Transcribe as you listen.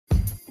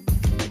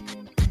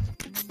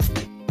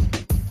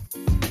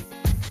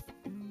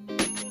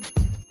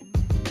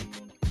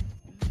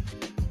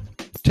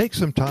Take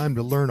some time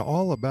to learn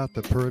all about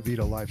the Pura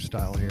Vida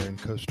lifestyle here in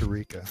Costa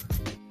Rica.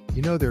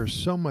 You know, there's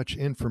so much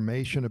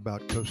information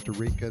about Costa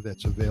Rica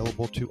that's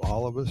available to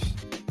all of us,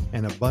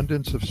 an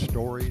abundance of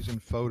stories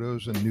and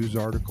photos and news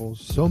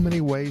articles, so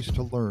many ways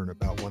to learn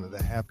about one of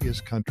the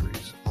happiest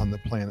countries on the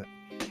planet.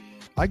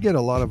 I get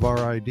a lot of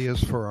our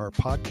ideas for our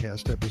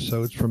podcast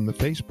episodes from the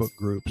Facebook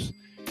groups.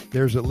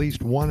 There's at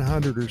least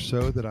 100 or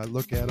so that I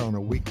look at on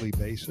a weekly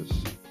basis.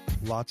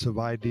 Lots of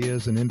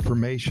ideas and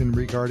information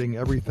regarding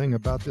everything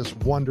about this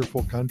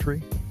wonderful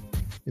country.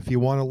 If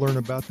you want to learn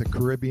about the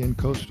Caribbean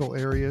coastal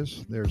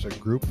areas, there's a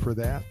group for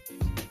that.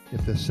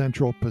 If the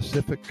Central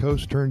Pacific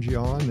coast turns you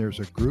on, there's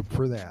a group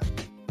for that.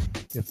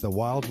 If the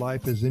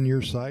wildlife is in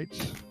your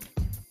sights,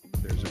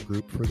 there's a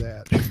group for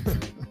that.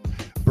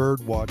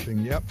 Bird watching,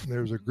 yep,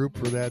 there's a group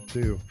for that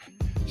too.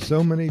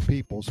 So many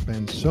people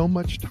spend so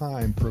much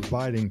time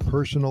providing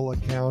personal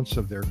accounts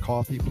of their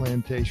coffee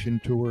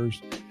plantation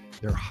tours,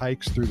 their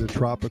hikes through the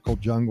tropical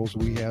jungles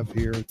we have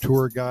here,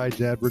 tour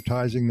guides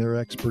advertising their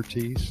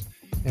expertise,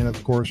 and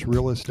of course,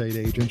 real estate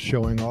agents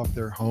showing off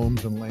their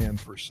homes and land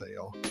for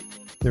sale.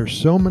 There's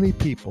so many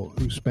people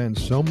who spend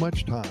so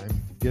much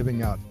time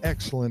giving out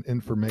excellent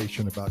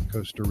information about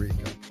Costa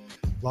Rica.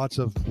 Lots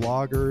of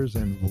bloggers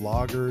and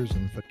vloggers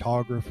and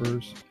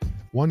photographers.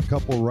 One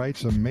couple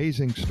writes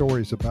amazing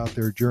stories about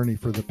their journey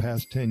for the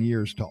past 10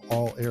 years to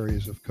all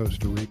areas of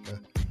Costa Rica.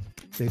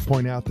 They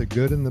point out the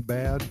good and the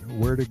bad,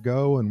 where to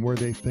go and where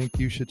they think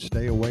you should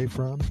stay away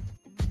from.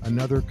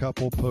 Another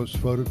couple posts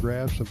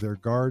photographs of their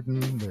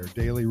garden, their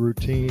daily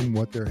routine,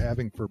 what they're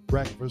having for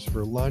breakfast,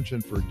 for lunch,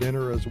 and for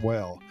dinner as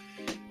well.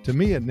 To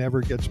me, it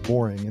never gets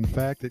boring. In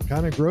fact, it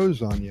kind of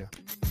grows on you.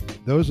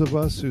 Those of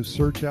us who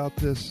search out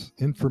this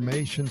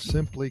information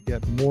simply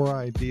get more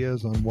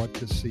ideas on what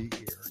to see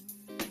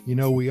here. You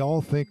know, we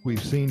all think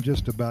we've seen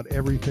just about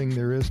everything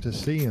there is to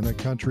see in a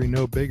country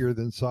no bigger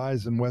than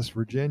size in West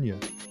Virginia.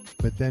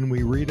 But then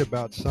we read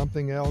about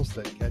something else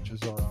that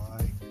catches our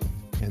eye,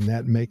 and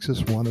that makes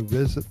us want to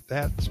visit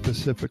that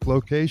specific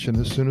location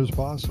as soon as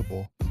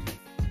possible.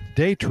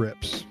 Day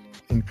trips.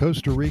 In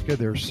Costa Rica,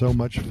 they're so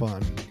much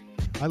fun.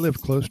 I live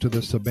close to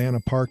the Savannah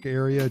Park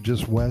area,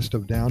 just west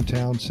of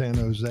downtown San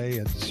Jose.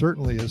 It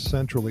certainly is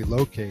centrally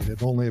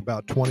located, only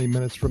about 20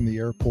 minutes from the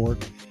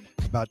airport,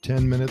 about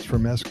 10 minutes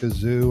from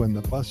Escazú, and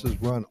the buses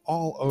run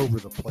all over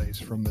the place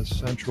from this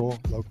central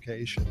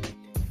location.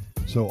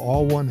 So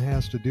all one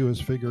has to do is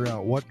figure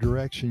out what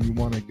direction you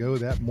want to go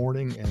that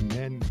morning and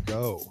then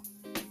go.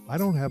 I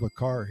don't have a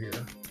car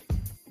here.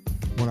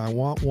 When I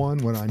want one,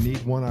 when I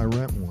need one, I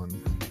rent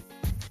one.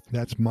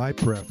 That's my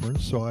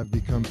preference, so I've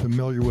become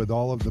familiar with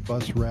all of the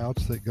bus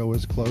routes that go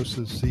as close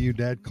as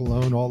Ciudad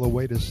Colón all the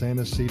way to San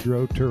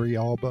Isidro,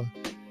 Turrialba,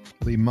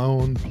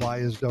 Limón,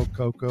 Playas del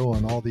Coco,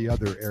 and all the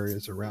other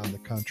areas around the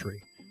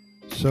country.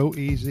 So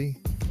easy,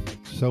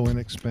 so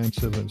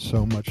inexpensive, and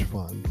so much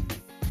fun.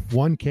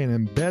 One can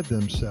embed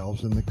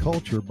themselves in the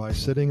culture by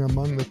sitting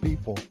among the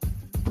people,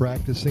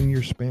 practicing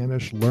your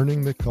Spanish,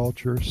 learning the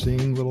culture,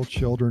 seeing little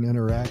children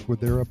interact with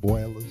their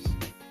abuelas,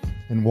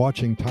 and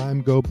watching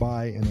time go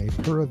by in a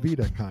Pura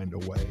Vida kind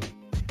of way,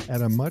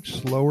 at a much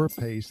slower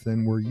pace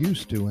than we're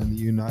used to in the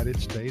United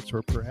States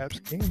or perhaps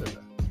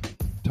Canada.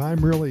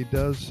 Time really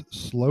does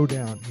slow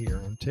down here,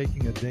 and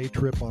taking a day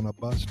trip on a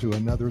bus to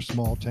another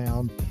small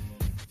town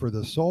for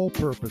the sole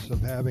purpose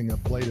of having a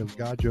plate of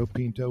gallo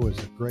pinto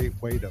is a great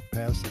way to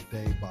pass the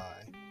day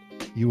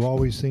by. You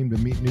always seem to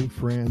meet new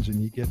friends,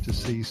 and you get to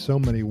see so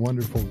many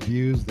wonderful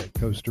views that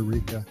Costa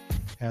Rica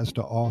has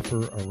to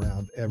offer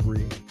around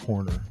every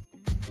corner.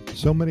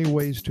 So many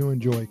ways to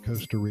enjoy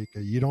Costa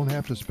Rica. You don't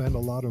have to spend a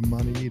lot of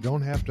money. You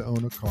don't have to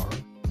own a car.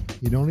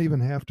 You don't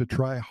even have to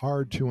try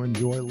hard to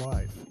enjoy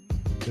life.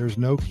 There's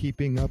no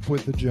keeping up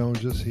with the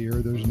Joneses here.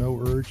 There's no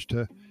urge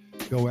to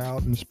go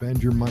out and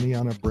spend your money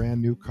on a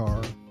brand new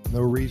car. No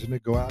reason to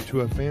go out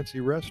to a fancy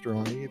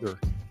restaurant either.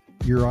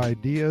 Your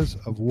ideas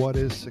of what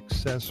is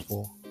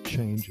successful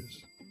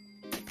changes.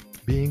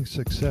 Being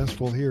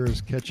successful here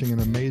is catching an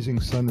amazing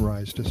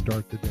sunrise to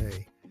start the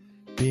day.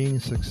 Being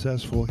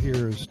successful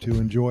here is to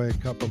enjoy a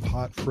cup of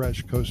hot,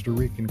 fresh Costa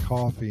Rican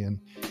coffee and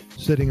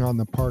sitting on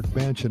the park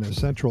bench in a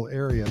central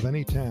area of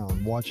any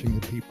town, watching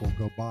the people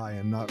go by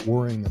and not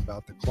worrying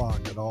about the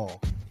clock at all.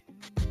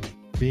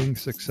 Being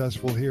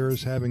successful here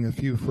is having a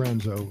few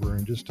friends over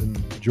and just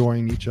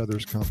enjoying each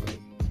other's company.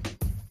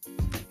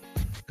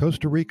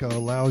 Costa Rica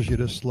allows you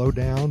to slow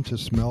down, to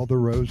smell the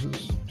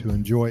roses, to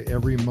enjoy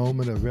every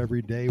moment of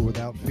every day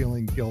without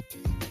feeling guilty.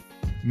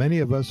 Many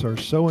of us are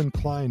so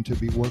inclined to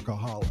be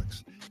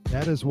workaholics.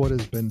 That is what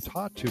has been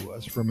taught to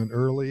us from an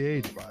early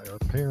age by our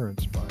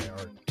parents, by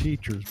our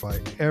teachers, by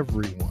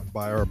everyone,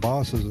 by our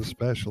bosses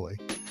especially.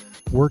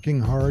 Working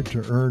hard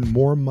to earn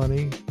more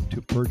money,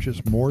 to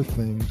purchase more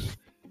things,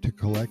 to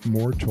collect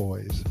more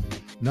toys.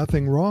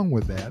 Nothing wrong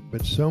with that,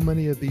 but so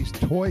many of these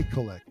toy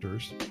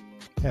collectors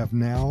have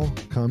now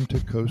come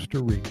to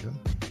Costa Rica.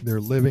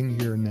 They're living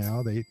here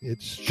now.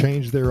 It's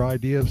changed their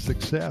idea of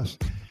success.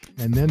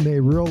 And then they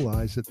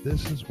realize that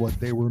this is what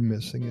they were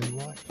missing in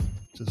life.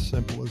 It's as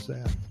simple as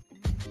that.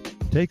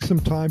 Take some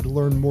time to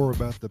learn more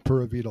about the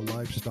Pura Vida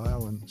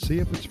lifestyle and see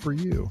if it's for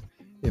you.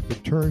 If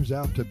it turns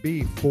out to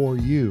be for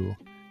you,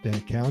 then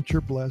count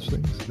your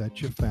blessings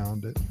that you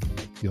found it.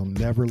 You'll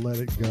never let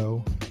it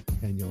go,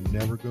 and you'll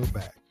never go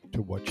back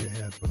to what you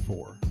had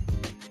before.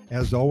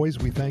 As always,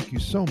 we thank you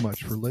so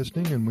much for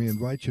listening, and we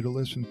invite you to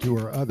listen to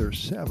our other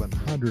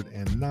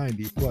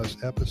 790 plus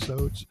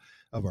episodes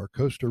of our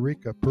Costa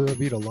Rica Pura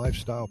Vida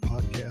Lifestyle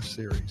podcast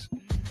series.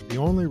 The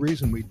only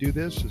reason we do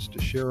this is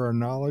to share our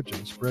knowledge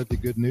and spread the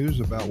good news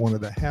about one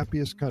of the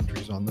happiest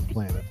countries on the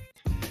planet.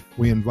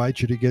 We invite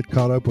you to get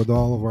caught up with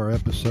all of our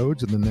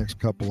episodes in the next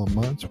couple of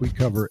months. We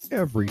cover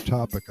every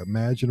topic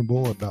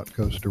imaginable about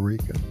Costa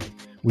Rica.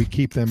 We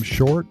keep them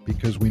short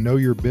because we know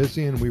you're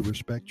busy and we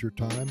respect your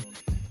time.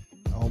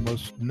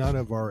 Almost none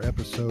of our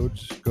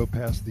episodes go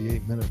past the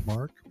 8-minute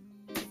mark.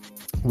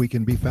 We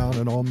can be found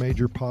in all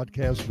major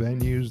podcast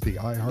venues, the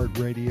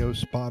iHeartRadio,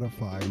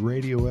 Spotify,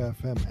 Radio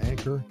FM,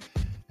 Anchor,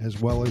 as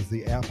well as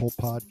the Apple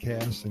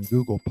Podcasts and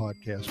Google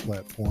Podcast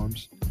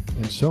platforms,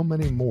 and so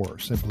many more.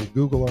 Simply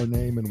Google our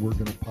name and we're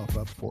going to pop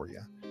up for you.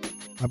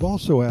 I've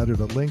also added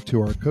a link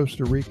to our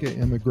Costa Rica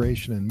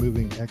Immigration and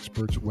Moving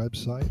Experts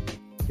website.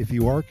 If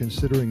you are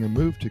considering a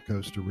move to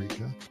Costa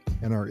Rica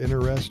and are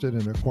interested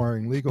in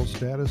acquiring legal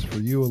status for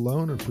you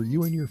alone or for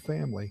you and your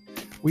family,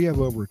 we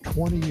have over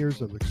 20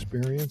 years of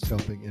experience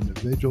helping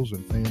individuals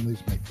and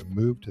families make the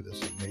move to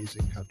this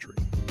amazing country.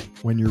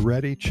 When you're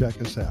ready, check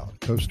us out,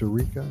 Costa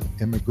Rica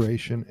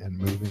Immigration and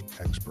Moving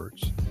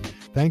Experts.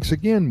 Thanks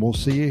again. We'll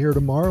see you here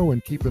tomorrow,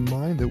 and keep in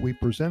mind that we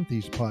present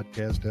these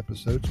podcast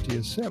episodes to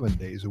you 7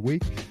 days a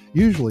week,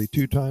 usually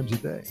 2 times a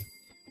day.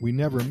 We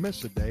never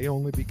miss a day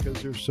only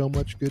because there's so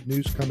much good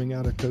news coming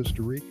out of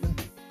Costa Rica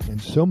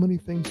and so many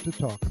things to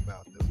talk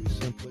about that we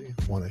simply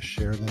want to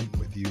share them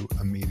with you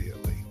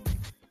immediately.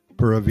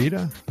 Pura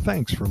Vida,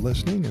 thanks for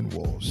listening, and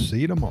we'll see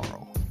you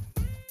tomorrow.